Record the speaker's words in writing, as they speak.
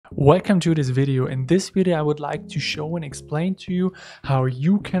Welcome to this video. In this video I would like to show and explain to you how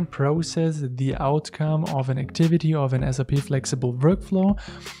you can process the outcome of an activity of an SAP Flexible Workflow.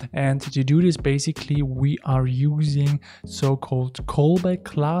 And to do this, basically we are using so-called callback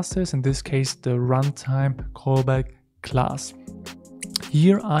classes, in this case the runtime callback class.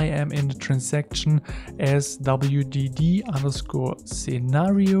 Here I am in the transaction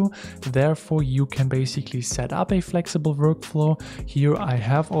swdd_scenario. Therefore, you can basically set up a flexible workflow. Here I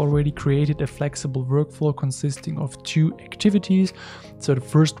have already created a flexible workflow consisting of two activities. So the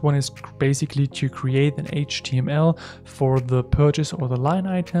first one is basically to create an HTML for the purchase or the line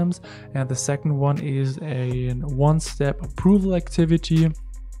items. And the second one is a one-step approval activity.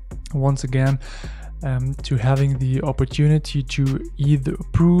 Once again, to having the opportunity to either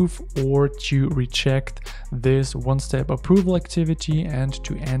approve or to reject this one-step approval activity and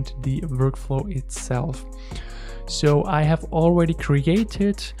to end the workflow itself. So I have already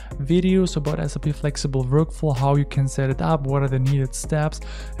created videos about SAP Flexible Workflow, how you can set it up, what are the needed steps,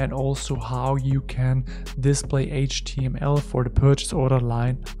 and also how you can display HTML for the purchase order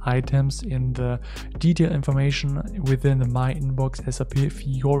line items in the detailed information within the My Inbox SAP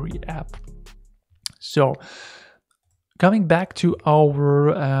Fiori app. So, coming back to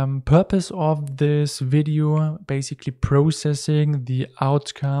our purpose of this video, basically processing the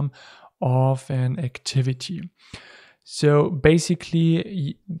outcome of an activity. So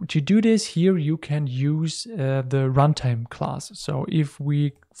basically, to do this here, you can use the runtime class. So if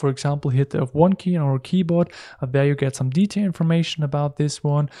we, for example, hit the F1 key on our keyboard, there you get some detailed information about this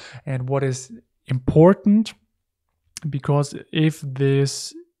one and what is important, because if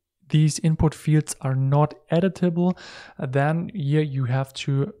these input fields are not editable, then here you have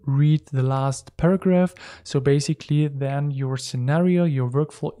to read the last paragraph. So basically then your scenario, your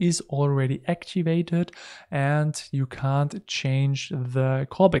workflow is already activated and you can't change the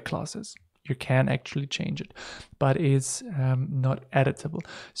callback classes. You can actually change it, but it's not editable.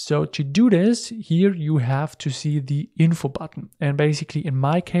 So to do this, here you have to see the info button. And basically in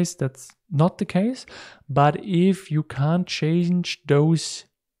my case, that's not the case. But if you can't change those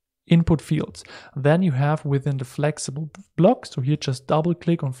input fields, then you have within the flexible block, so here just double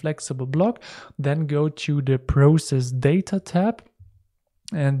click on flexible block, then go to the process data tab,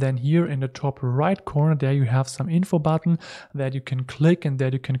 and then here in the top right corner there you have some info button that you can click and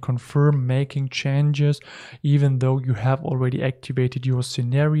that you can confirm making changes even though you have already activated your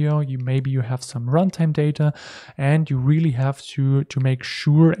scenario. Maybe you have some runtime data and you really have to make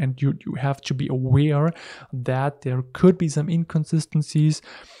sure, and you have to be aware that there could be some inconsistencies.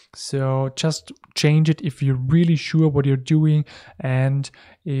 So just change it if you're really sure what you're doing, and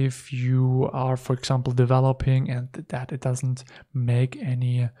if you are, for example, developing and that it doesn't make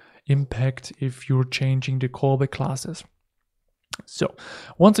any impact if you're changing the callback classes. So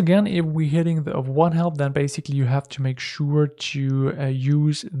once again, if we're hitting the F1 help, then basically you have to make sure to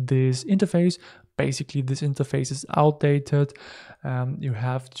use this interface. Basically this interface is outdated. You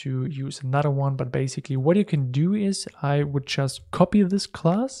have to use another one, but basically what you can do is I would just copy this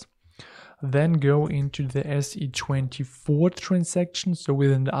class, then go into the SE24 transaction, so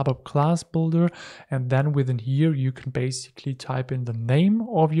within the ABAP class builder, and then within here you can basically type in the name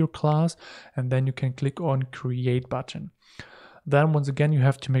of your class and then you can click on create button. Then once again you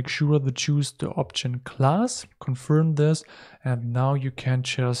have to make sure to choose the option class, confirm this, and now you can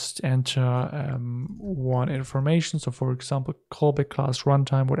just enter one information. So for example, callback class,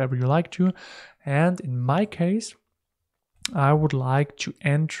 runtime, whatever you like to. And in my case, I would like to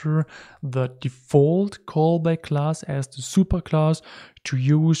enter the default callback class as the super class to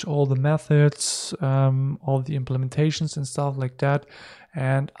use all the methods, all the implementations and stuff like that.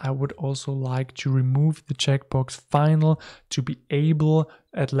 And I would also like to remove the checkbox final to be able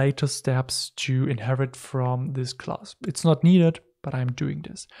at later steps to inherit from this class. It's not needed, but I'm doing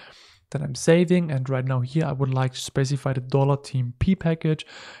this. Then I'm saving, and right now here I would like to specify the $team_p package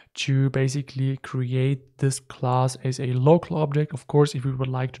to basically create this class as a local object. Of course, if you would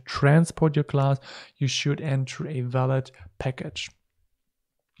like to transport your class, you should enter a valid package.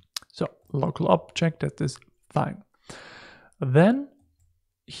 So local object, that is fine. Then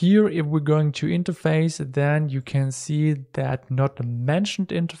here, if we're going to interface, then you can see that not the mentioned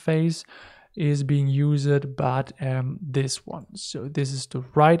interface is being used, but this one. So this is the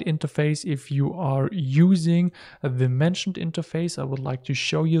right interface. If you are using the mentioned interface, I would like to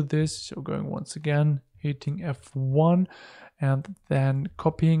show you this. So going once again, hitting F1 and then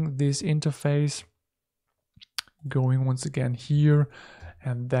copying this interface, going once again here,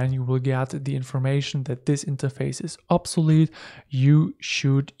 and then you will get the information that this interface is obsolete. You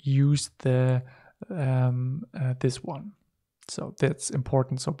should use the this one. So that's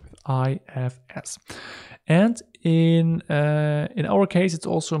important. So with IFS. And in our case, it's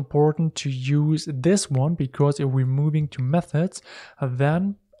also important to use this one, because if we're moving to methods,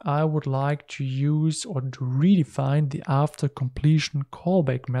 then I would like to use or to redefine the after completion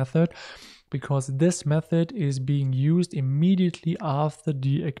callback method, because this method is being used immediately after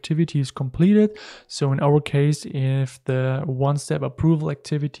the activity is completed. So in our case, if the one-step approval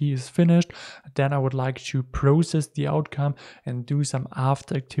activity is finished, then I would like to process the outcome and do some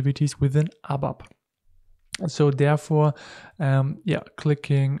after activities within ABAP. So therefore,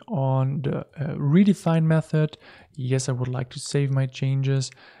 clicking on the redefine method, yes, I would like to save my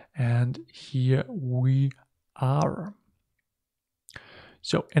changes, and here we are.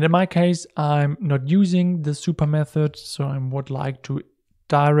 So, and in my case, I'm not using the super method, so I would like to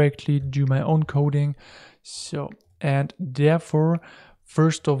directly do my own coding. So, and therefore,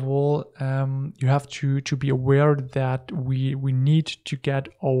 first of all, you have to be aware that we need to get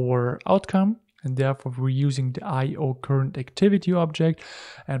our outcome, and therefore we're using the IO current activity object.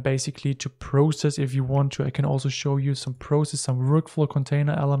 And basically to process, if you want to, I can also show you some workflow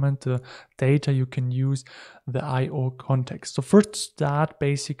container element, the data, you can use the IO context. So first start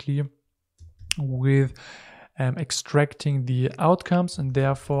basically with extracting the outcomes, and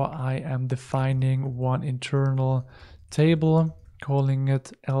therefore I am defining one internal table, calling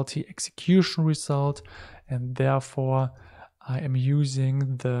it LT execution result, and therefore I am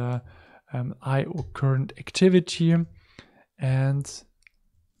using the IO current activity and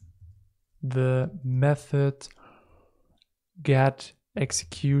the method get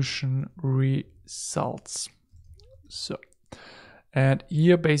execution results. So, and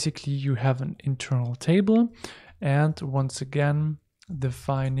here basically you have an internal table, and once again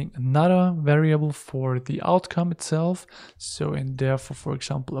defining another variable for the outcome itself. So, and therefore, for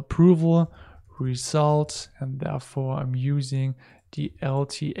example, approval result, and therefore I'm using the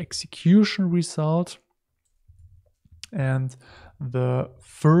LT execution result and the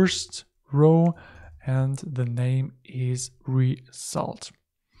first row, and the name is result.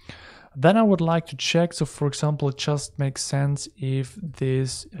 Then I would like to check, so for example, it just makes sense if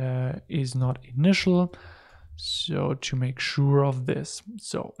this is not initial, so to make sure of this.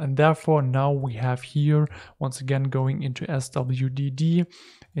 So, and therefore now we have here, once again, going into SWDD,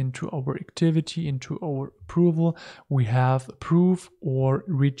 into our activity, into our approval, we have approve or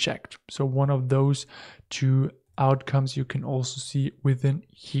reject. So one of those two outcomes you can also see within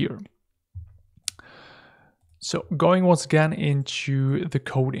here. So going once again into the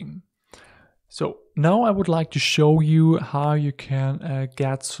coding. So now I would like to show you how you can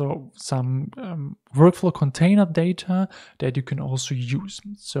get some workflow container data that you can also use.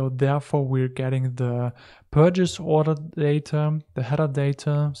 So therefore we're getting the purchase order data, the header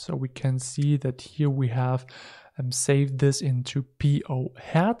data. So we can see that here we have saved this into PO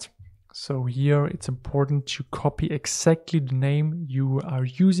head. So here it's important to copy exactly the name you are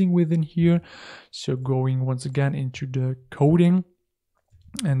using within here. So going once again into the coding.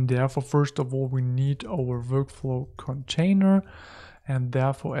 And therefore, first of all, we need our workflow container. And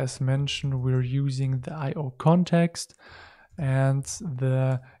therefore, as mentioned, we're using the IO context and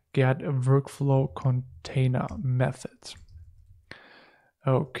the get workflow container method.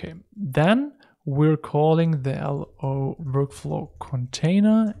 Okay, then we're calling the LO workflow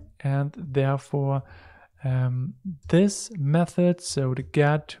container, and therefore this method, so the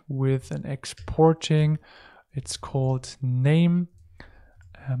get with an exporting, it's called name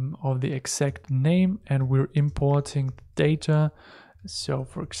of the exact name, and we're importing data. So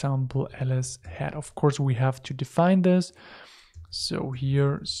for example, ls head. Of course, we have to define this. So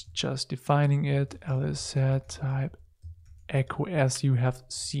here it's just defining it, ls head type echo as you have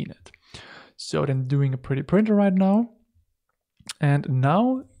seen it. So then doing a pretty printer right now. And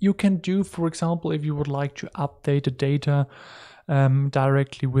now you can do, for example, if you would like to update the data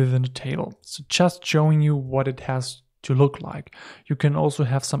directly within the table. So just showing you what it has to look like. You can also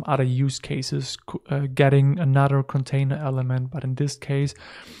have some other use cases, getting another container element, but in this case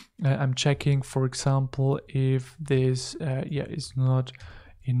I'm checking, for example, if this is not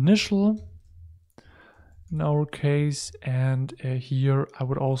initial in our case, and here I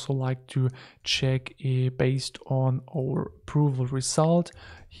would also like to check based on our approval result.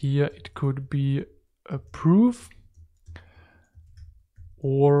 Here it could be approve,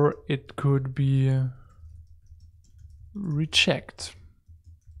 or it could be reject.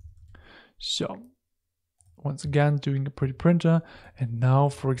 So once again, doing a pretty printer. And now,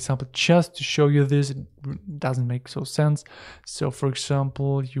 for example, just to show you this, it doesn't make so sense. So for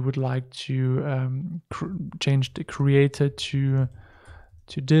example, you would like to change the creator to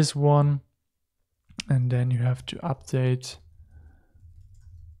this one, and then you have to update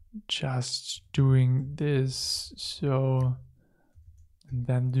just doing this, so, and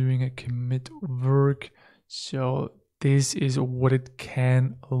then doing a commit work. So this is what it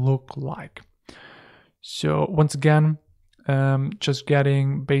can look like. So once again, just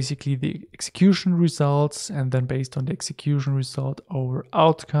getting basically the execution results, and then based on the execution result, our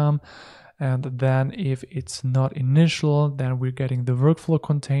outcome. And then if it's not initial, then we're getting the workflow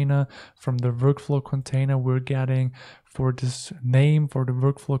container. From the workflow container, we're getting, for this name, for the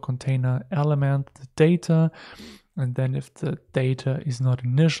workflow container element, the data. And then if the data is not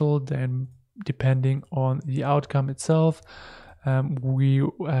initial, then depending on the outcome itself, we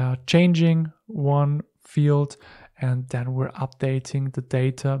are changing one field, and then we're updating the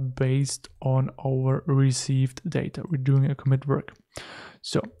data based on our received data. We're doing a commit work.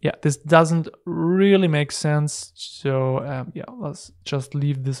 So yeah, this doesn't really make sense. So yeah, let's just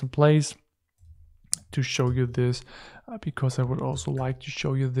leave this in place to show you this, because I would also like to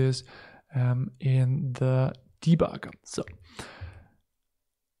show you this in the debugger. So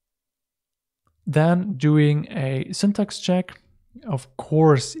then doing a syntax check. Of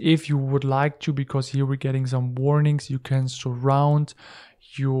course, if you would like to, because here we're getting some warnings, you can surround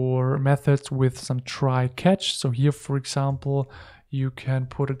your methods with some try catch. So here, for example, you can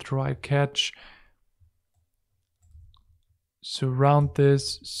put a try catch, surround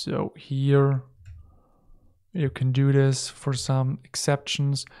this. So here you can do this for some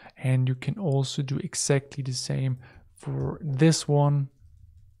exceptions, and you can also do exactly the same for this one.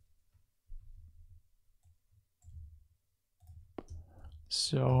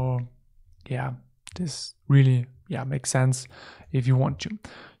 So yeah, this really makes sense if you want to.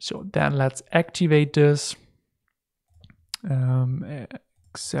 So then let's activate this,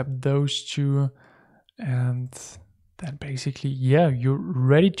 accept those two, and then basically you're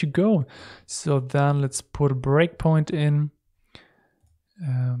ready to go. So then let's put a breakpoint in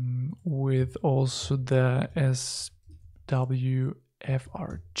with also the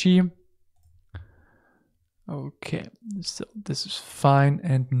SWFRG. Okay, so this is fine.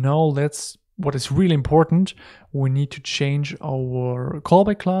 And now what is really important, we need to change our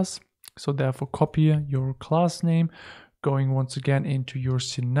callback class. So therefore copy your class name, going once again into your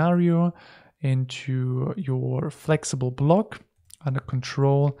scenario, into your flexible block under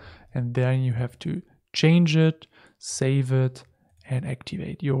control, and then you have to change it, save it, and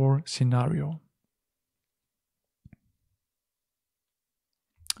activate your scenario.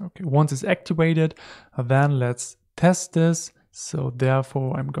 Okay, once it's activated, then let's test this. So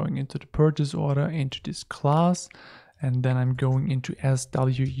therefore I'm going into the purchase order, into this class, and then I'm going into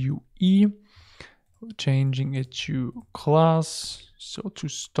SWUE, changing it to class. So to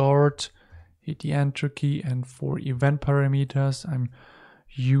start, hit the enter key, and for event parameters, I'm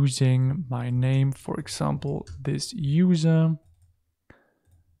using my name, for example, this user.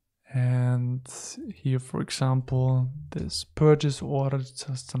 And here, for example, this purchase order,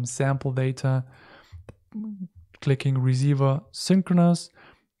 just some sample data, clicking receiver synchronous,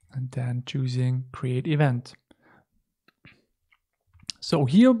 and then choosing create event. So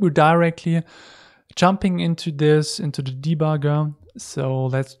here we're directly jumping into the debugger. So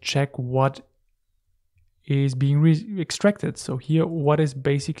let's check what is being extracted. So here, what is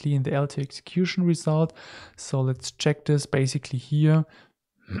basically in the LT execution result. So let's check this basically here.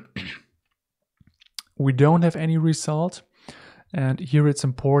 We don't have any result, and here it's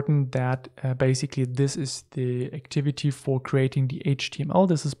important that basically this is the activity for creating the HTML.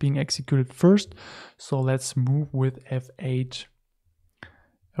 This is being executed first, so let's move with F8.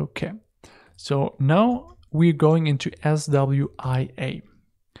 Okay, so now we're going into SWIA.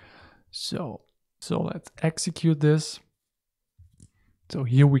 So let's execute this. So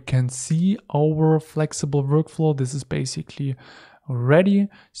here we can see our flexible workflow. This is basically ready.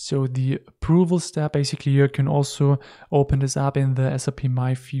 So the approval step, basically you can also open this up in the SAP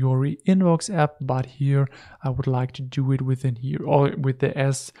My Fiori Inbox app, but here I would like to do it within here, or with the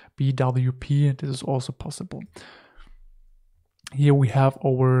SBWP. This is also possible. Here we have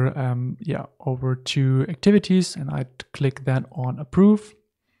our two activities, and I click then on approve.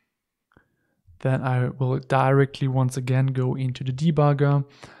 Then I will directly once again go into the debugger,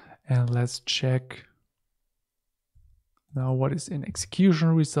 and let's check now what is in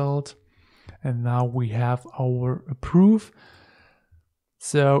execution result. And now we have our approve.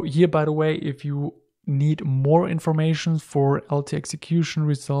 So here, by the way, if you need more information for LT execution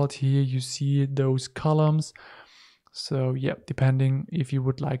result, here you see those columns. So yeah, depending if you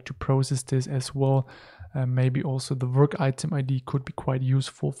would like to process this as well, maybe also the work item ID could be quite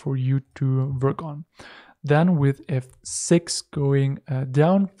useful for you to work on. Then with F6 going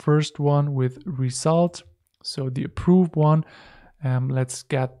down, first one with result, so the approved one, Let's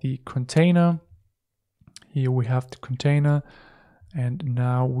get the container. Here we have the container, and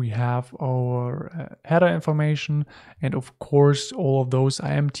now we have our header information, and of course all of those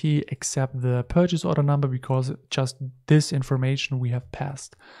are empty except the purchase order number, because just this information we have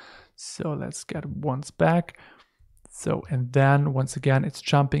passed. So let's get once back. So, and then once again it's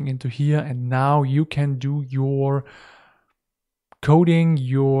jumping into here, and now you can do your coding,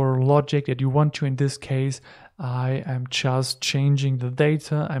 your logic that you want to. In this case, I am just changing the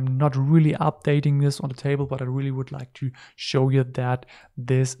data. I'm not really updating this on the table, but I really would like to show you that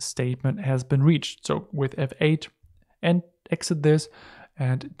this statement has been reached. So with F8 and exit this,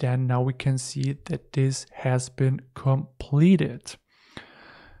 and then now we can see that this has been completed.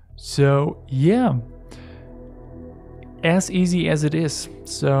 So yeah, as easy as it is.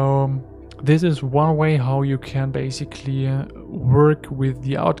 So this is one way how you can basically work with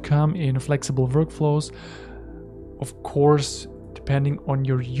the outcome in flexible workflows. Of course, depending on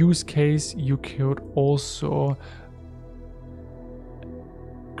your use case, you could also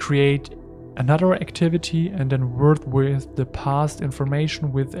create another activity and then work with the past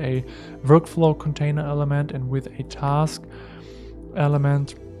information with a workflow container element and with a task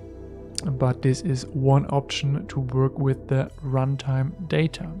element. But this is one option to work with the runtime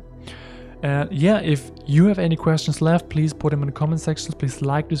data. Yeah, if you have any questions left, please put them in the comment sections. Please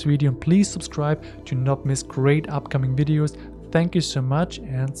like this video and please subscribe to not miss great upcoming videos. Thank you so much,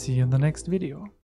 and see you in the next video.